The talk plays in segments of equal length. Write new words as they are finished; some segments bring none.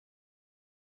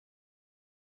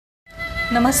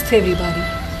Namaste everybody.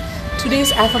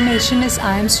 Today's affirmation is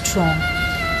I am strong.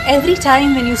 Every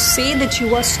time when you say that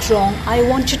you are strong, I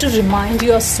want you to remind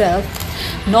yourself,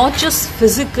 not just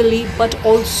physically but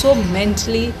also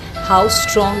mentally, how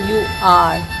strong you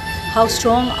are. How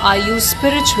strong are you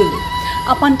spiritually?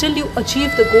 Up until you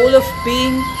achieve the goal of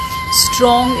being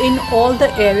strong in all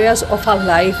the areas of our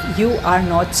life, you are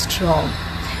not strong.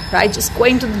 Right? Just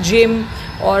going to the gym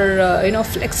or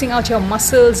flexing out your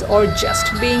muscles or just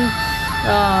being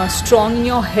strong in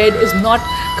your head is not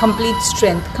complete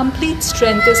strength. Complete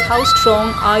strength is how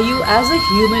strong are you as a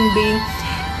human being,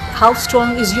 how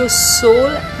strong is your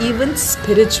soul even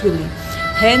spiritually.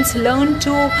 Hence learn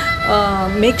to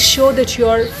make sure that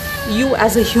you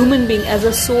as a human being, as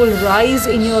a soul, rise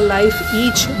in your life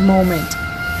each moment.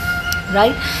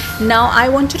 Right? Now I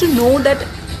want you to know that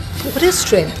what is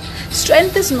strength?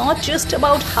 Strength is not just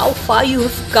about how far you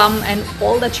have come and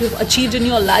all that you have achieved in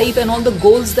your life and all the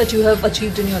goals that you have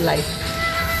achieved in your life.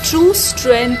 True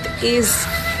strength is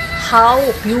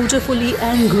how beautifully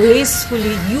and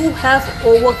gracefully you have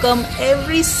overcome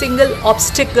every single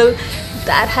obstacle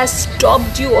that has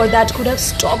stopped you or that could have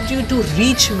stopped you to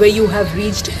reach where you have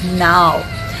reached now.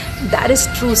 That is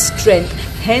true strength.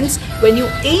 Hence, when you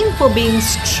aim for being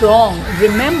strong,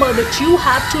 remember that you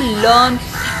have to learn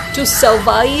to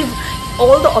survive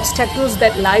all the obstacles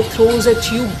that life throws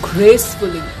at you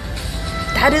gracefully.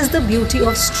 That is the beauty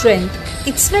of strength.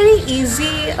 It's very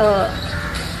easy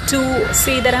to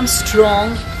say that I'm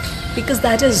strong because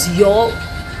that is your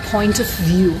point of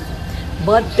view.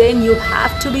 But then you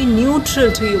have to be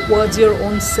neutral towards your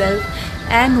own self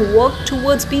and work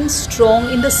towards being strong,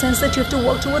 in the sense that you have to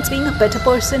work towards being a better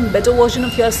person, better version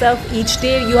of yourself each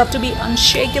day. You have to be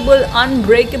unshakable,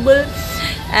 unbreakable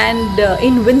and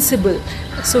invincible.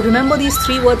 So remember these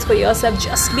three words for yourself.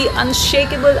 Just be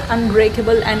unshakable,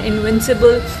 unbreakable and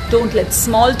invincible. Don't let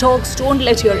small talks, don't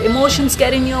let your emotions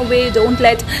get in your way, don't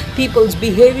let people's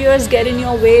behaviors get in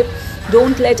your way,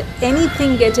 don't let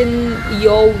anything get in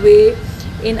your way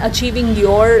in achieving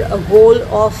your goal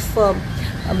of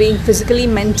being physically,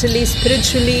 mentally,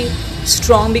 spiritually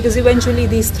strong, because eventually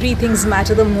these three things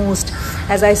matter the most.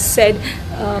 As I said,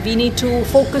 we need to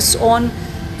focus on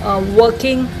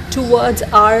working towards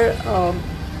our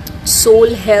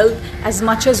soul health as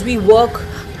much as we work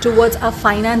towards our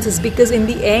finances, because in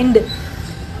the end,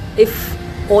 if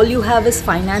all you have is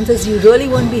finances, you really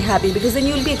won't be happy, because then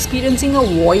you'll be experiencing a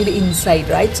void inside,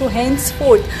 right? So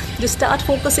henceforth, just start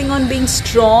focusing on being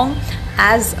strong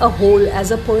as a whole,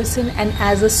 as a person and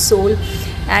as a soul,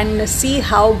 and see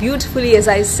how beautifully, as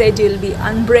I said, you'll be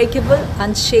unbreakable,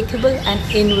 unshakable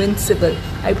and invincible.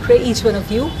 I pray each one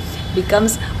of you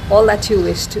becomes all that you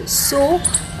wish to. So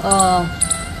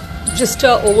just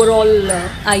an overall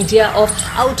idea of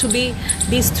how to be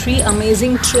these three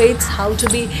amazing traits, how to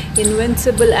be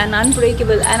invincible and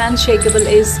unbreakable and unshakable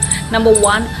is: number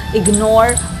one,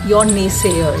 ignore your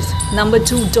naysayers. Number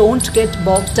two, don't get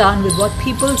bogged down with what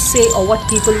people say or what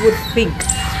people would think,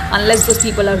 unless those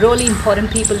people are really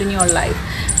important people in your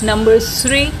life. Number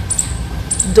three,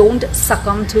 don't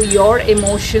succumb to your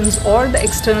emotions or the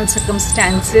external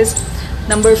circumstances.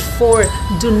 Number four,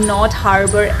 do not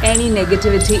harbor any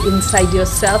negativity inside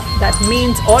yourself. That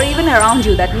means, or even around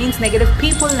you, that means negative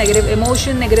people, negative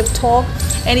emotion, negative talk,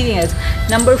 anything else.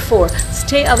 Number four,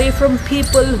 stay away from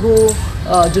people who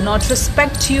do not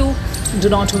respect you, do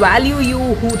not value you,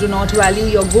 who do not value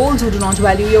your goals, who do not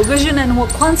value your vision, and who are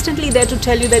constantly there to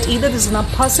tell you that either this is not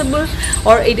possible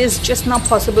or it is just not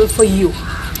possible for you.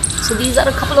 So these are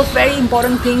a couple of very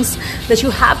important things that you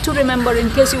have to remember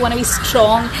in case you want to be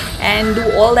strong and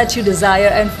do all that you desire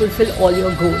and fulfill all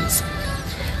your goals.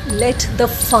 Let the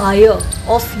fire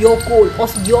of your goal,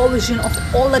 of your vision, of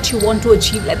all that you want to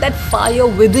achieve, let that fire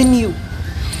within you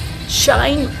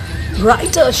shine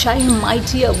brighter, shine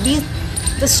mightier, be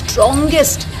the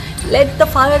strongest. Let the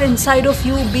fire inside of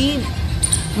you be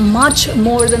much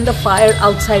more than the fire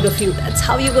outside of you. That's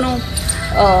how you're going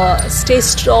to stay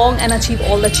strong and achieve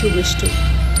all that you wish to.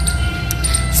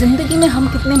 ज़िंदगी में हम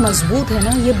कितने मजबूत हैं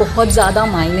ना, ये बहुत ज़्यादा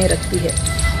मायने रखती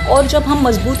है। और जब हम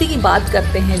मजबूती की बात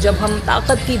करते हैं, जब हम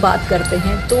ताकत की बात करते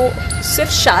हैं, तो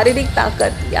सिर्फ शारीरिक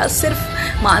ताकत या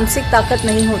सिर्फ मानसिक ताकत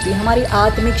नहीं होती, हमारी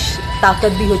आत्मिक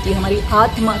ताकत भी होती है। हमारी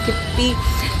आत्मा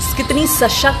कितनी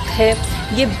सशक्त है,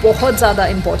 ये बहुत ज़्यादा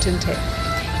इम्पोर्टेंट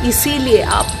है। इसीलिए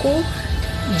आपको,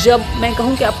 जब मैं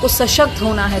कहूँ कि आपको सशक्त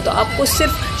होना है, तो आपको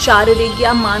सिर्फ शारीरिक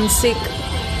या मानसिक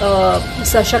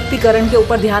सशक्तिकरण के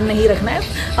ऊपर ध्यान नहीं रखना है,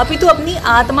 अपितु अपनी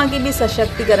आत्मा के भी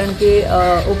सशक्तिकरण के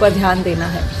ऊपर ध्यान देना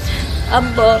है।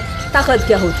 अब ताकत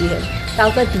क्या होती है?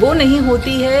 ताकत वो नहीं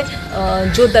होती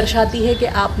है जो दर्शाती है कि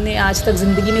आपने आज तक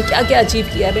ज़िंदगी में क्या क्या अचीव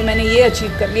किया, अरे मैंने ये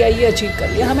अचीव कर लिया, ये अचीव कर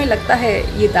लिया, हमें लगता है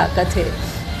ये ताकत है।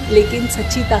 लेकिन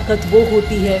सच्ची ताकत वो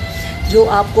होती है जो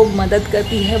आपको मदद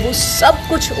करती है वो सब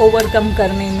कुछ ओवरकम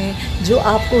करने में, जो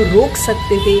आपको रोक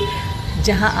सकते थे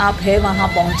जहाँ आप है वहाँ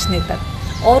पहुँचने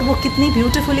तक। और वो कितनी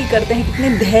ब्यूटीफुली करते हैं, कितने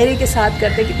धैर्य के साथ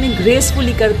करते हैं, कितने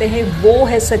ग्रेसफुली करते हैं, वो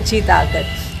है सच्ची ताकत।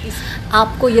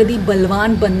 आपको यदि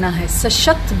बलवान बनना है,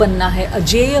 सशक्त बनना है,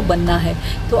 अजेय बनना है,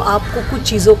 तो आपको कुछ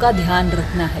चीज़ों का ध्यान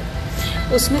रखना है।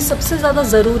 उसमें सबसे ज़्यादा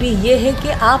ज़रूरी ये है कि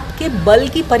आपके बल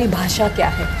की परिभाषा क्या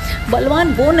है।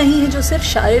 बलवान वो नहीं है जो सिर्फ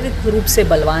शारीरिक रूप से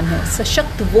बलवान है,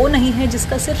 सशक्त वो नहीं है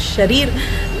जिसका सिर्फ शरीर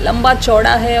लंबा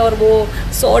चौड़ा है और वो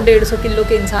 100-150 किलो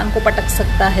के इंसान को पटक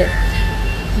सकता है।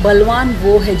 बलवान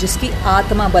वो है जिसकी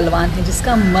आत्मा बलवान है,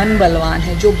 जिसका मन बलवान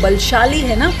है। जो बलशाली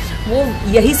है ना, वो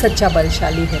यही सच्चा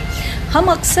बलशाली है। हम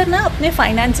अक्सर ना अपने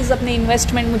फाइनेंसेस, अपने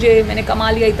इन्वेस्टमेंट, मैंने कमा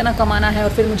लिया, इतना कमाना है और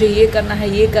फिर मुझे ये करना है,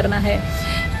 ये करना है,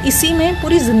 इसी में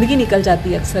पूरी ज़िंदगी निकल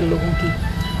जाती है अक्सर लोगों की।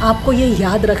 आपको ये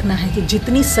याद रखना है कि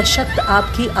जितनी सशक्त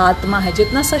आपकी आत्मा है,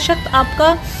 जितना सशक्त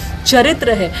आपका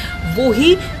चरित्र है, वो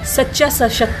ही सच्चा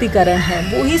सशक्तिकरण है,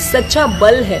 वो ही सच्चा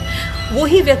बल है।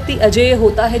 वही व्यक्ति अजेय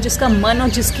होता है जिसका मन और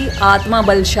जिसकी आत्मा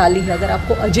बलशाली है। अगर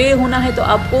आपको अजेय होना है तो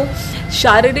आपको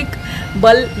शारीरिक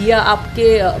बल या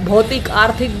आपके भौतिक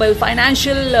आर्थिक बल,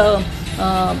 फाइनेंशियल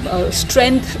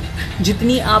स्ट्रेंथ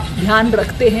जितनी आप ध्यान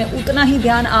रखते हैं, उतना ही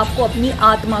ध्यान आपको अपनी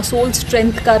आत्मा, सोल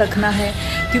स्ट्रेंथ का रखना है।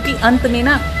 क्योंकि अंत में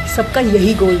ना सबका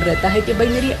यही गोल रहता है कि भाई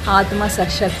मेरी आत्मा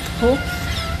सशक्त हो।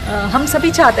 हम सभी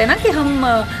चाहते हैं ना कि हम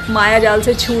माया जाल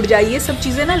से छूट जाए। ये सब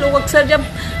चीज़ें ना लोग अक्सर जब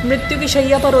मृत्यु की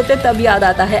शैया पर होते हैं तब याद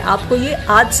आता है। आपको ये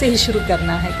आज से ही शुरू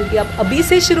करना है, क्योंकि आप अभी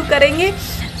से शुरू करेंगे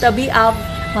तभी आप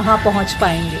वहाँ पहुँच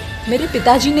पाएंगे। मेरे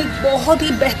पिताजी ने एक बहुत ही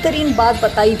बेहतरीन बात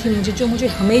बताई थी मुझे, जो मुझे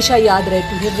हमेशा याद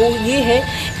रहती है। वो ये है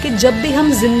कि जब भी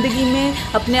हम ज़िंदगी में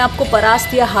अपने आप को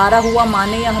परास्त या हारा हुआ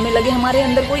माने, या हमें लगे हमारे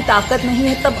अंदर कोई ताकत नहीं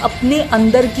है, तब अपने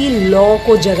अंदर की लौ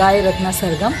को जगाए रखना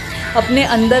सरगम। अपने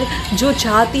अंदर जो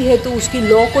चाहती है तो उसकी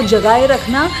लौ को जगाए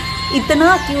रखना,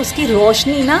 इतना कि उसकी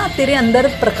रोशनी ना तेरे अंदर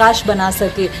प्रकाश बना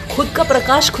सके। खुद का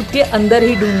प्रकाश खुद के अंदर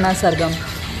ही ढूंढना सरगम।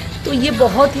 तो ये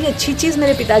बहुत ही अच्छी चीज़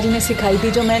मेरे पिताजी ने सिखाई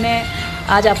थी, जो मैंने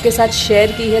आज आपके साथ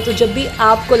शेयर की है। तो जब भी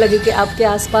आपको लगे कि आपके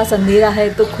आसपास अंधेरा है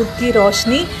तो खुद की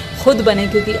रोशनी खुद बने,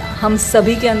 क्योंकि हम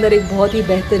सभी के अंदर एक बहुत ही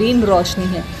बेहतरीन रोशनी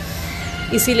है।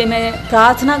 इसीलिए मैं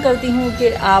प्रार्थना करती हूँ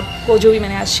कि आपको जो भी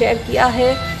मैंने आज शेयर किया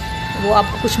है वो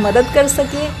आपको कुछ मदद कर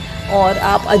सके और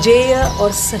आप अजेय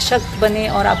और सशक्त बने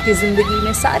और आपकी ज़िंदगी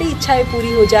में सारी इच्छाएं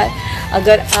पूरी हो जाए।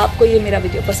 अगर आपको ये मेरा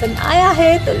वीडियो पसंद आया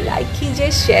है तो लाइक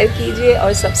कीजिए, शेयर कीजिए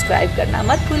और सब्सक्राइब करना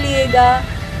मत भूलिएगा।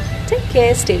 Take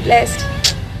care, stay blessed.